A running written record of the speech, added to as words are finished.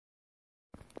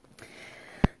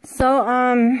So,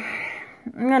 I'm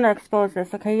gonna expose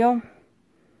this, okay, yo?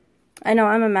 I know,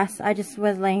 I'm a mess. I just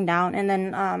was laying down, and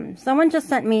then, someone just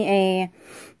sent me a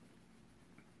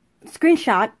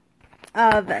screenshot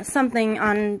of something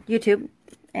on YouTube,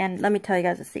 and let me tell you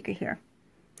guys a secret here.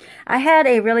 I had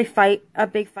a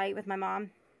big fight with my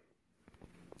mom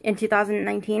in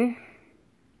 2019,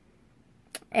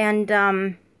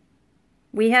 and,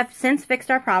 we have since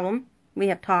fixed our problem. We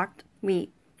have talked.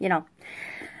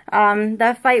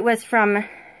 That fight was from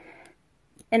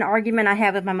an argument I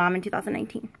had with my mom in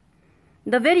 2019.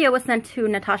 The video was sent to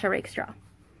Natasha Rakestraw,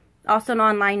 also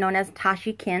online known as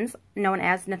Tashi Kins, known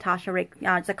as Natasha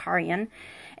Zakarian,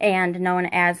 and known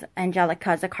as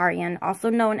Angelica Zakarian, also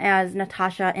known as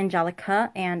Natasha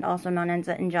Angelica, and also known as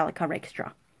Angelica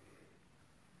Rakestraw.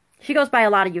 She goes by a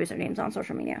lot of usernames on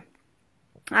social media.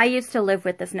 I used to live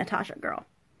with this Natasha girl.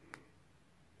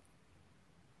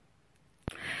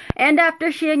 And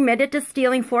after she admitted to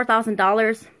stealing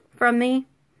 $4,000 from me,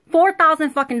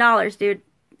 $4,000 fucking dollars, dude.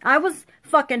 I was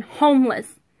fucking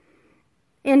homeless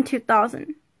in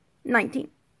 2019.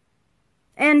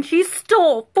 And she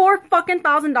stole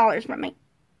 $4,000 from me.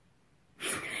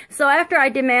 So after I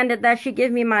demanded that she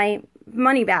give me my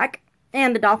money back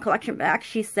and the doll collection back,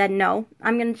 she said, no,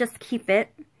 I'm gonna just keep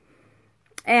it.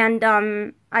 And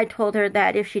I told her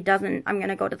that if she doesn't, I'm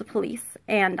gonna go to the police.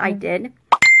 And I did.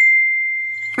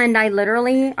 And I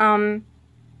literally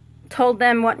told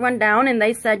them what went down, and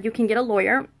they said, you can get a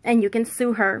lawyer, and you can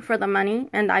sue her for the money,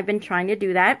 and I've been trying to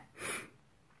do that.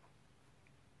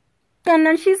 And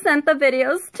then she sent the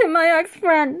videos to my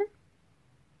ex-friend,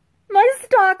 my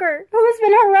stalker, who has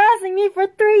been harassing me for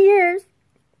 3 years.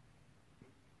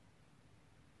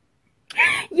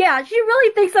 Yeah, she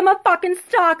really thinks I'm a fucking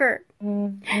stalker. She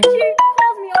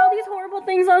calls me all these horrible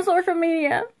things on social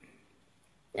media.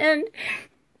 And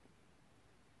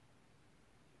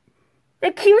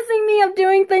accusing me of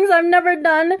doing things I've never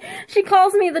done. She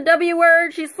calls me the W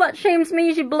word. She slut shames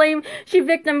me. She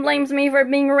victim blames me for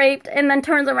being raped, and then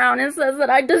turns around and says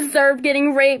that I deserve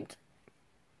getting raped.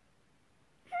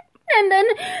 And then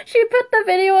she put the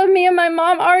video of me and my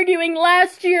mom arguing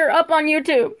last year up on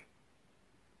YouTube.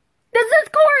 This is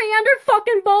Coriander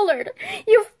fucking Bullard.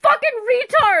 You fucking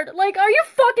retard. Like, are you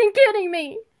fucking kidding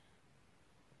me?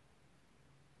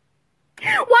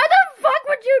 Why the fuck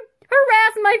would you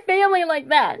harass my family like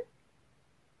that?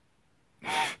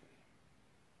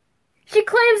 She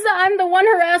claims that I'm the one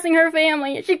harassing her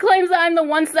family. She claims that I'm the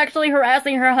one sexually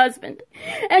harassing her husband.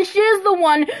 And she is the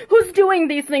one who's doing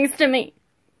these things to me.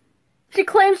 She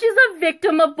claims she's a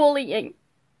victim of bullying.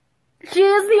 She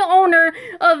is the owner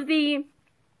of the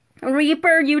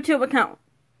Reaper YouTube account.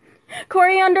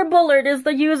 Coriander Bullard is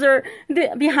the user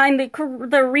behind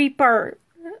the Reaper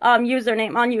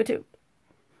username on YouTube.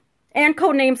 And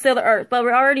codename Sailor Earth, but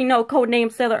we already know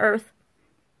codename Sailor Earth.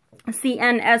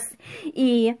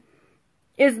 CNSE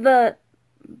is the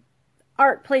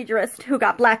art plagiarist who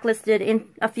got blacklisted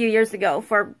a few years ago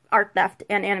for art theft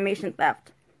and animation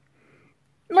theft.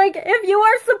 Like, if you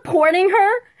are supporting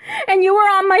her and you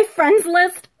are on my friends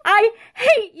list, I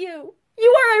hate you.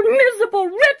 You are a miserable,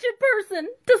 wretched person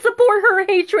to support her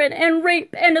hatred and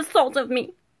rape and assault of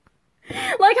me.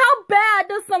 Like, how bad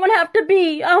does someone have to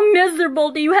be? How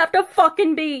miserable do you have to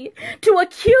fucking be to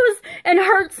accuse and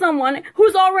hurt someone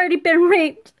who's already been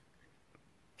raped?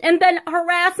 And then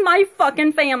harass my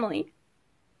fucking family?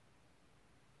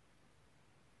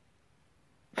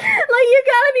 Like, you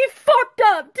gotta be fucked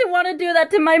up to want to do that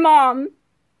to my mom.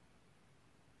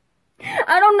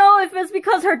 I don't know if it's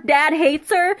because her dad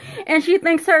hates her and she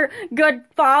thinks her good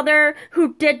father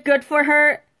who did good for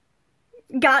her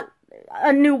got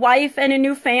a new wife and a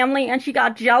new family and she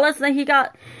got jealous that he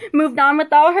got moved on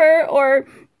without her, or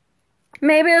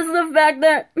maybe it's the fact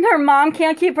that her mom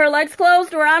can't keep her legs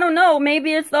closed, or I don't know,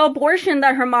 maybe it's the abortion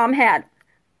that her mom had.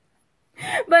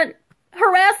 But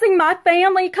harassing my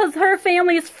family because her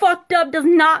family is fucked up does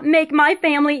not make my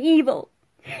family evil.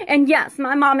 And yes,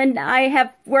 my mom and I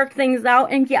have worked things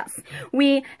out, and yes,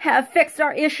 we have fixed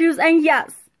our issues, and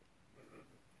yes,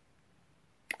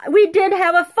 we did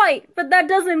have a fight, but that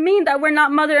doesn't mean that we're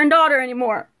not mother and daughter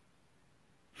anymore.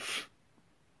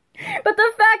 But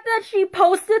the fact that she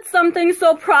posted something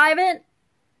so private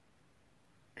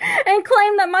and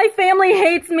claimed that my family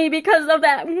hates me because of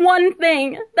that one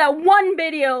thing, that one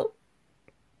video,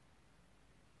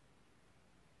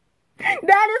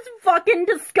 that is fucking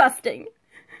disgusting.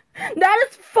 That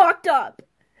is fucked up.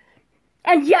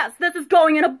 And yes, this is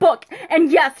going in a book, and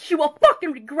yes, she will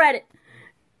fucking regret it.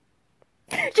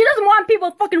 She doesn't want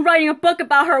people fucking writing a book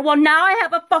about her. Well, now I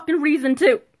have a fucking reason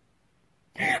to.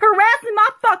 Harassing my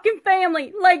fucking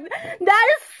family. Like, that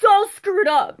is so screwed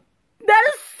up. That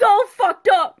is so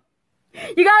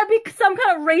You gotta be some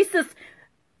kind of racist,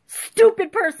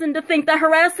 stupid person to think that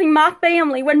harassing my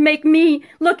family would make me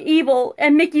look evil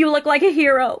and make you look like a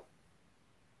hero.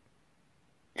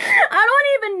 I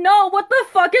don't even know what the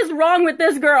fuck is wrong with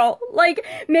this girl. Like,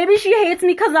 maybe she hates me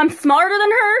because I'm smarter than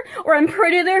her, or I'm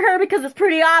prettier than her because it's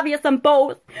pretty obvious I'm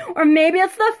both. Or maybe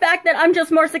it's the fact that I'm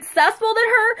just more successful than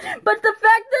her, but the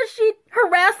fact that she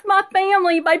harassed my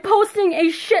family by posting a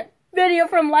shit video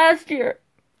from last year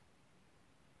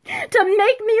to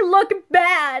make me look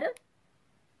bad.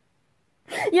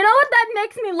 You know what that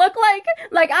makes me look like?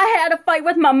 Like I had a fight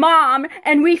with my mom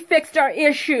and we fixed our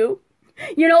issue.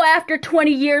 You know, after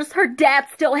 20 years, her dad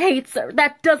still hates her.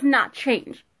 That does not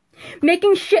change.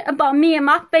 Making shit about me and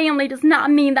my family does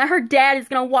not mean that her dad is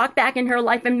gonna walk back in her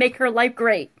life and make her life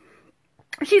great.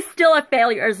 She's still a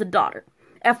failure as a daughter.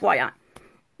 FYI.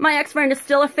 My ex-friend is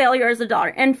still a failure as a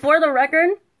daughter. And for the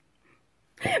record,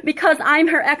 because I'm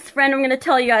her ex-friend, I'm gonna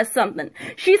tell you guys something.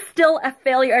 She's still a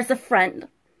failure as a friend.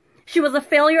 She was a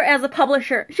failure as a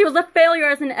publisher. She was a failure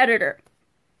as an editor.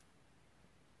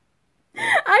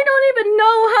 I don't even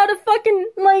know how to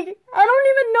fucking, like, I don't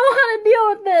even know how to deal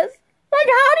with this. Like,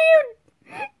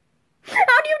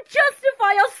 how do you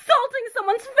justify assaulting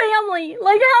someone's family?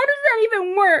 Like, how does that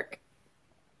even work?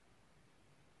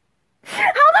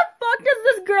 How the fuck does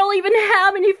this girl even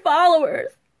have any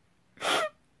followers?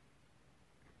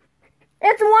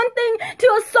 It's one thing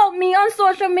to assault me on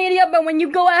social media, but when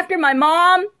you go after my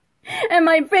mom and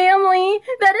my family,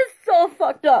 that is so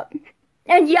fucked up.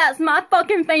 And yes, my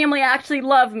fucking family actually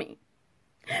love me.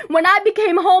 When I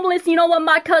became homeless, you know what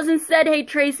my cousin said? Hey,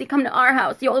 Tracy, come to our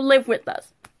house. You'll live with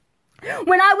us.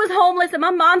 When I was homeless and my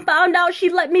mom found out, she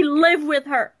let me live with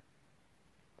her.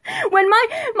 When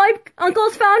my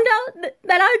uncles found out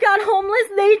that I got homeless,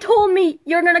 they told me,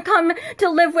 you're gonna come to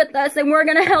live with us and we're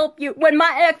gonna help you. When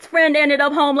my ex-friend ended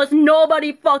up homeless,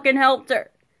 nobody fucking helped her.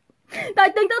 I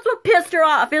think that's what pissed her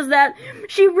off, is that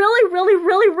she really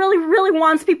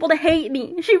wants people to hate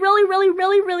me. She really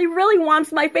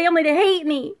wants my family to hate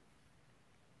me.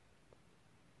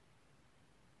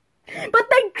 But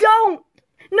they don't.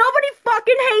 Nobody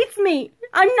fucking hates me.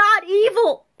 I'm not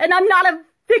evil. And I'm not a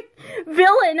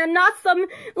villain. I'm not some,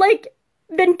 like,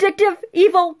 vindictive,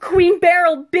 evil Queen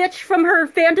Beryl bitch from her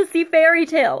fantasy fairy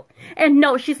tale. And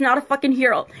no, she's not a fucking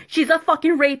hero. She's a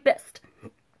fucking rapist.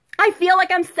 I feel like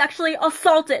I'm sexually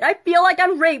assaulted. I feel like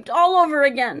I'm raped all over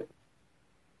again.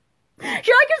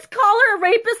 Should I just call her a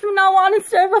rapist from now on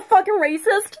instead of a fucking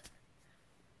racist?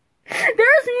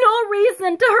 There is no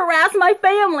reason to harass my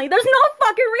family. There's no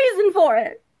fucking reason for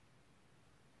it.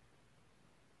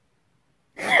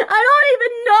 I don't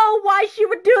even know why she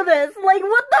would do this. Like,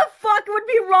 what the fuck would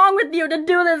be wrong with you to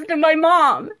do this to my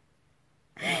mom?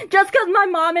 Just because my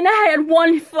mom and I had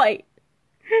one fight.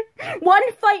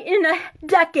 One fight in a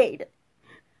decade.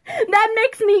 That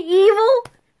makes me evil?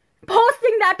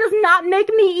 Posting that does not make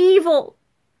me evil.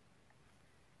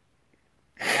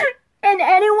 And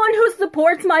anyone who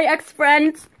supports my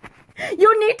ex-friends,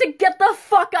 you need to get the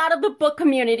fuck out of the book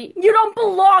community. You don't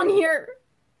belong here.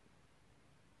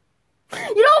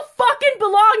 You don't fucking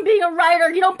belong being a writer.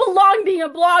 You don't belong being a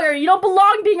blogger. You don't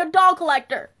belong being a doll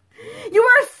collector. You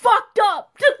are fucked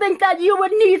up to think that you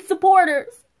would need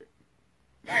supporters.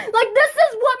 Like, this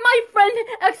is what my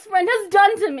ex-friend has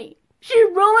done to me. She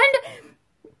posted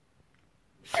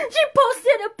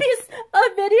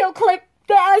a video clip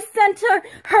that I sent to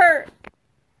her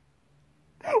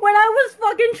when I was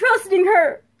fucking trusting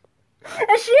her.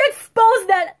 And she exposed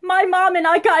that my mom and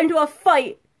I got into a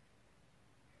fight.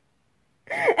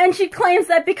 And she claims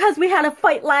that because we had a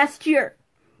fight last year,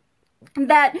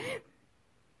 that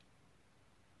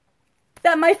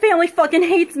my family fucking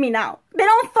hates me now. They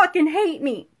don't fucking hate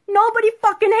me. Nobody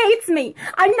fucking hates me.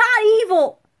 I'm not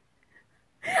evil.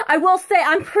 I will say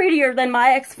I'm prettier than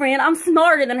my ex-friend. I'm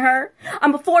smarter than her.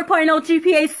 I'm a 4.0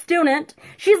 GPA student.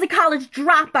 She's a college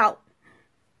dropout.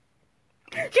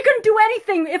 She couldn't do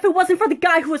anything if it wasn't for the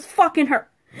guy who was fucking her.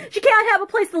 She can't have a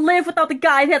place to live without the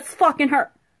guy that's fucking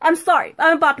her. I'm sorry.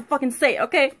 I'm about to fucking say it,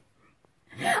 okay?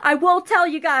 I will tell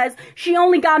you guys, she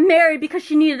only got married because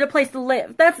she needed a place to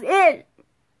live. That's it.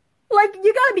 Like,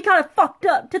 you gotta be kind of fucked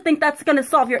up to think that's gonna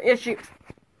solve your issues.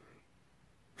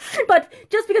 But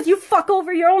just because you fuck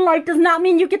over your own life does not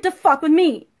mean you get to fuck with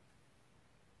me.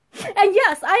 And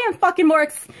yes, I am fucking more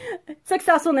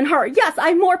successful than her. Yes,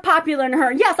 I'm more popular than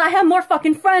her. Yes, I have more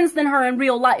fucking friends than her in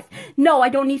real life. No, I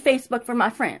don't need Facebook for my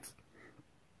friends.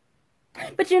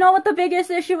 But you know what the biggest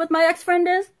issue with my ex-friend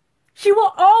is? She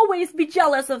will always be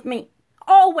jealous of me.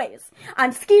 Always.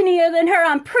 I'm skinnier than her,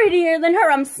 I'm prettier than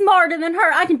her, I'm smarter than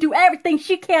her, I can do everything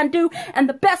she can't do, and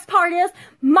the best part is,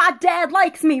 my dad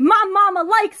likes me, my mama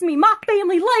likes me, my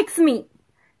family likes me.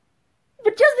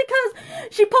 But just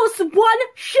because she posts one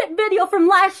shit video from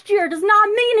last year does not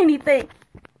mean anything.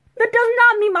 That does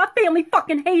not mean my family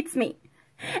fucking hates me.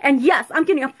 And yes, I'm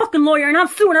getting a fucking lawyer and I'm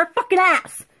suing her fucking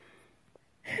ass.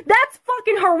 That's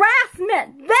fucking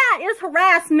harassment. That is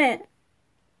harassment.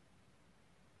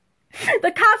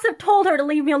 The cops have told her to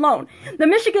leave me alone. The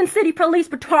Michigan City Police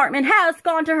Department has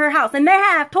gone to her house and they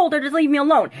have told her to leave me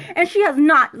alone. And she has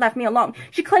not left me alone.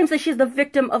 She claims that she's the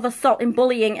victim of assault and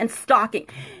bullying and stalking.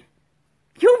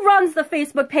 Who runs the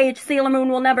Facebook page Sailor Moon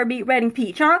Will Never Beat Red and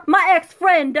Peach, huh? My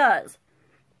ex-friend does.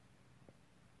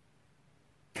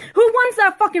 Who runs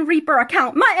that fucking Reaper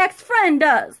account? My ex-friend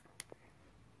does.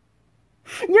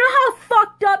 You know how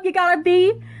fucked up you gotta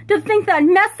be to think that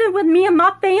messing with me and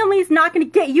my family is not gonna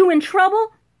get you in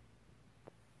trouble?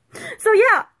 So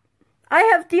yeah, I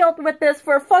have dealt with this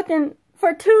for two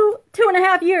and a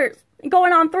half years,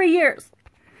 going on 3 years.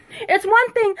 It's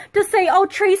one thing to say, oh,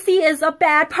 Tracy is a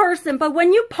bad person, but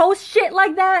when you post shit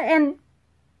like that and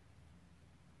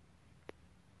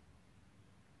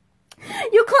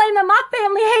you claim that my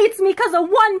family hates me because of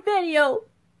one video,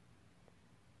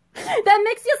 that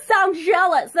makes you sound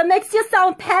jealous, that makes you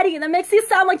sound petty, that makes you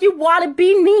sound like you want to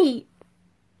be me.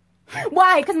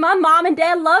 Why? Because my mom and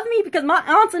dad love me? Because my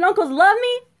aunts and uncles love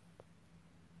me?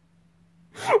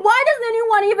 Why does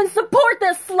anyone even support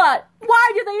this slut?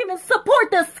 Why do they even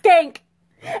support this skank?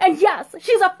 And yes,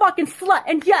 she's a fucking slut.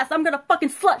 And yes, I'm gonna fucking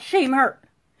slut shame her.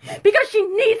 Because she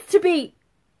needs to be.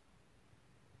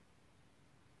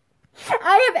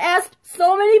 I have asked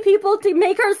so many people to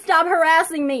make her stop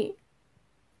harassing me.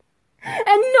 And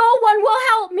no one will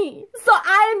help me. So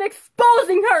I am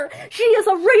exposing her. She is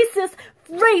a racist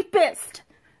rapist.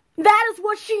 That is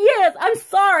what she is. I'm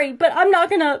sorry, but I'm not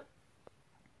gonna...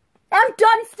 I'm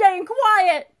done staying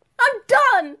quiet. I'm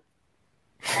done.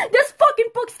 This fucking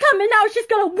book's coming out. She's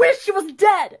gonna wish she was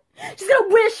dead. She's gonna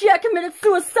wish she had committed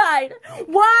suicide.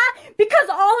 Why? Because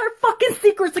all her fucking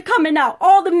secrets are coming out.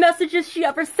 All the messages she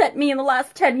ever sent me in the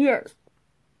last 10 years.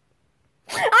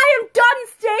 I am done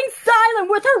staying silent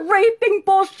with her raping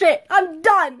bullshit. I'm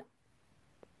done.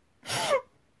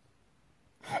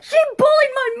 She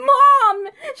bullied my mom.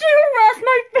 She harassed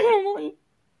my family.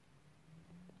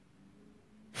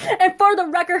 And for the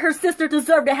record, her sister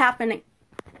deserved it happening.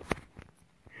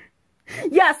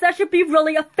 Yes, that should be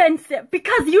really offensive,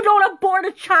 because you don't abort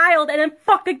a child and then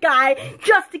fuck a guy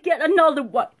just to get another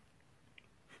one.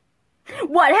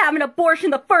 What, having an abortion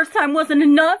the first time wasn't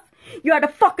enough? You had to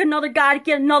fuck another guy to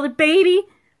get another baby?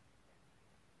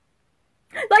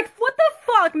 Like, what the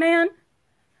fuck, man?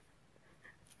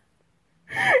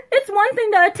 It's one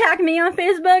thing to attack me on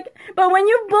Facebook, but when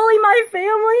you bully my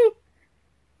family...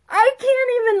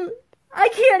 I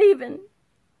can't even.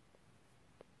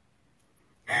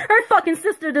 Her fucking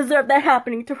sister deserved that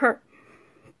happening to her.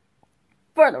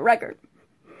 For the record.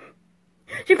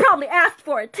 She probably asked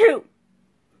for it too.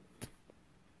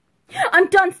 I'm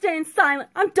done staying silent.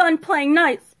 I'm done playing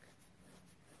nice.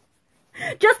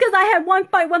 Just because I had one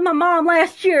fight with my mom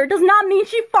last year does not mean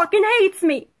she fucking hates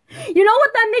me. You know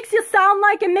what that makes you sound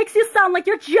like? It makes you sound like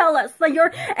you're jealous, like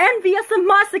you're envious of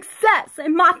my success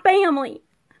and my family.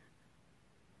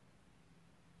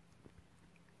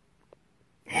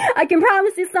 I can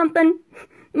promise you something.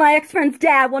 My ex-friend's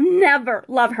dad will never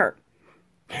love her.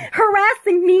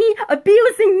 Harassing me,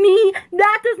 abusing me,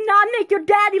 that does not make your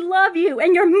daddy love you,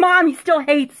 and your mommy still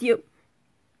hates you.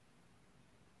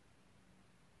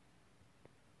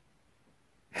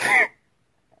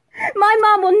 My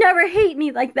mom will never hate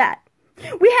me like that.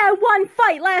 We had one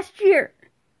fight last year.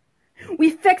 We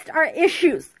fixed our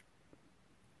issues.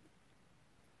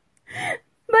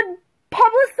 But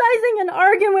publicizing an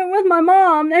argument with my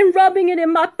mom and rubbing it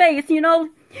in my face, you know,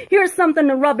 here's something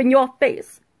to rub in your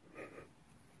face.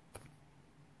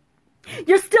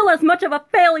 You're still as much of a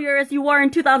failure as you were in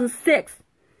 2006.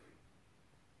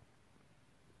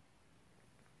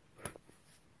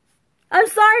 I'm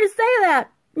sorry to say that.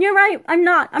 You're right, I'm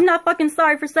not fucking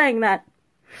sorry for saying that.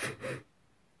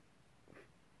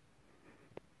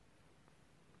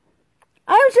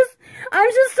 I'm just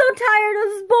so tired of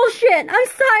this bullshit. I'm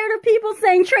tired of people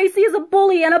saying Tracy is a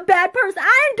bully and a bad person.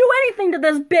 I didn't do anything to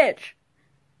this bitch.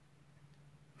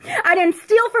 I didn't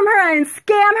steal from her. I didn't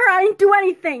scam her. I didn't do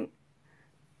anything.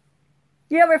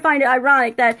 You ever find it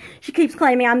ironic that she keeps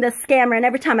claiming I'm this scammer, and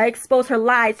every time I expose her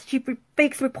lies, she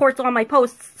fakes reports on my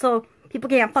posts so people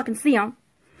can't fucking see them?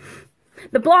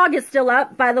 The blog is still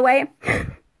up, by the way.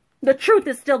 The truth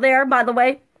is still there, by the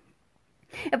way.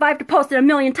 If I have to post it a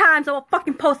million times, I will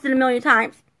fucking post it a million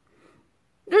times.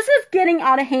 This is getting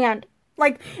out of hand.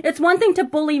 Like, it's one thing to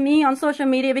bully me on social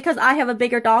media because I have a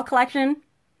bigger doll collection.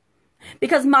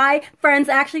 Because my friends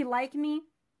actually like me.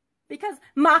 Because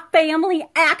my family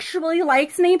actually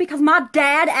likes me. Because my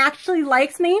dad actually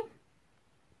likes me.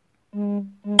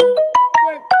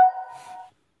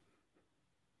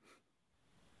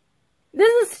 This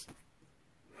is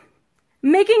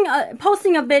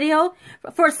posting a video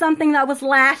for something that was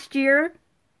last year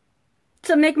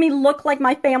to make me look like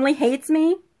my family hates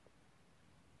me.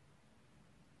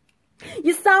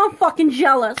 You sound fucking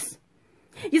jealous.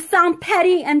 You sound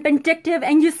petty and vindictive,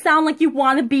 and you sound like you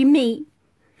want to be me.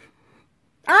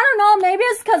 I don't know, maybe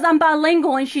it's because I'm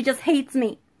bilingual and she just hates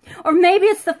me. Or maybe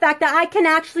it's the fact that I can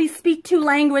actually speak 2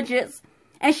 languages,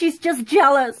 and she's just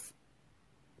jealous.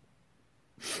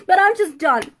 But I'm just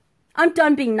done. I'm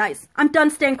done being nice. I'm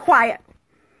done staying quiet.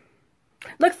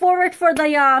 Look forward for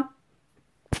the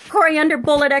coriander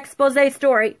bullet expose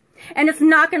story. And it's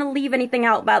not going to leave anything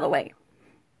out, by the way.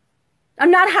 I'm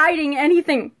not hiding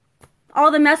anything. All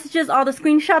the messages, all the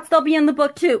screenshots, they'll be in the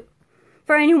book too.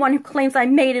 For anyone who claims I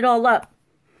made it all up.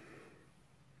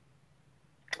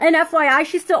 And FYI,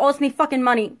 she still owes me fucking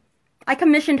money. I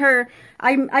commissioned her.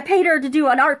 I paid her to do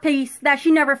an art piece that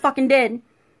she never fucking did.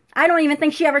 I don't even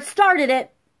think she ever started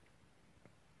it.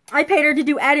 I paid her to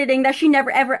do editing that she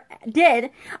never ever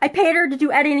did. I paid her to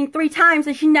do editing 3 times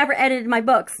and she never edited my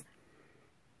books.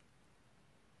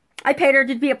 I paid her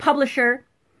to be a publisher.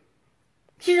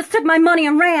 She just took my money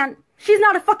and ran. She's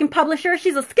not a fucking publisher.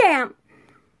 She's a scam.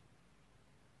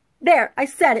 There, I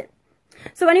said it.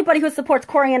 So anybody who supports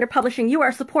Coriander Publishing, you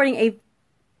are supporting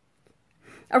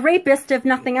a rapist if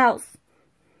nothing else.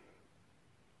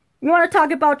 You want to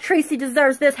talk about Tracy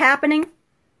deserves this happening?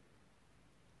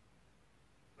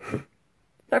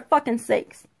 For fucking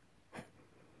sakes.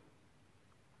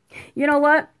 You know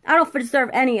what? I don't deserve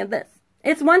any of this.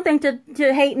 It's one thing to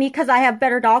hate me because I have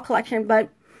better doll collection, but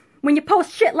when you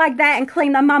post shit like that and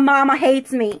claim that my mama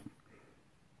hates me,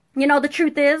 you know the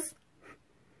truth is,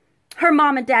 her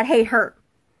mom and dad hate her.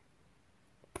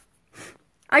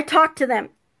 I talked to them.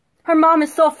 Her mom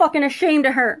is so fucking ashamed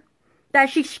of her that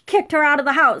she kicked her out of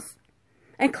the house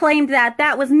and claimed that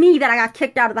that was me that I got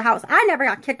kicked out of the house. I never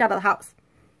got kicked out of the house.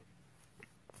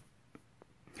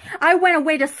 I went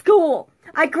away to school.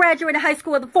 I graduated high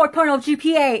school with a 4.0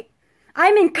 GPA.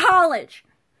 I'm in college.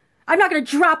 I'm not going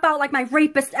to drop out like my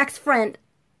rapist ex-friend.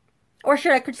 Or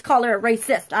should I just call her a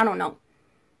racist? I don't know.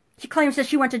 She claims that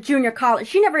she went to junior college.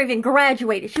 She never even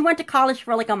graduated. She went to college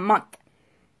for like a month.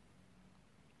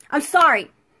 I'm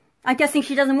sorry. I'm guessing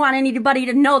she doesn't want anybody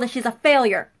to know that she's a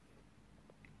failure.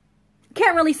 You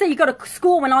can't really say you go to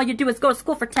school when all you do is go to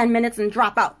school for 10 minutes and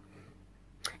drop out.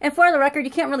 And for the record,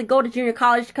 you can't really go to junior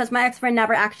college because my ex-friend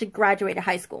never actually graduated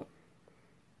high school.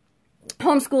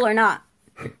 Homeschool or not.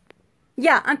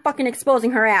 Yeah, I'm fucking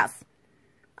exposing her ass.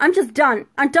 I'm just done.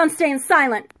 I'm done staying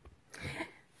silent.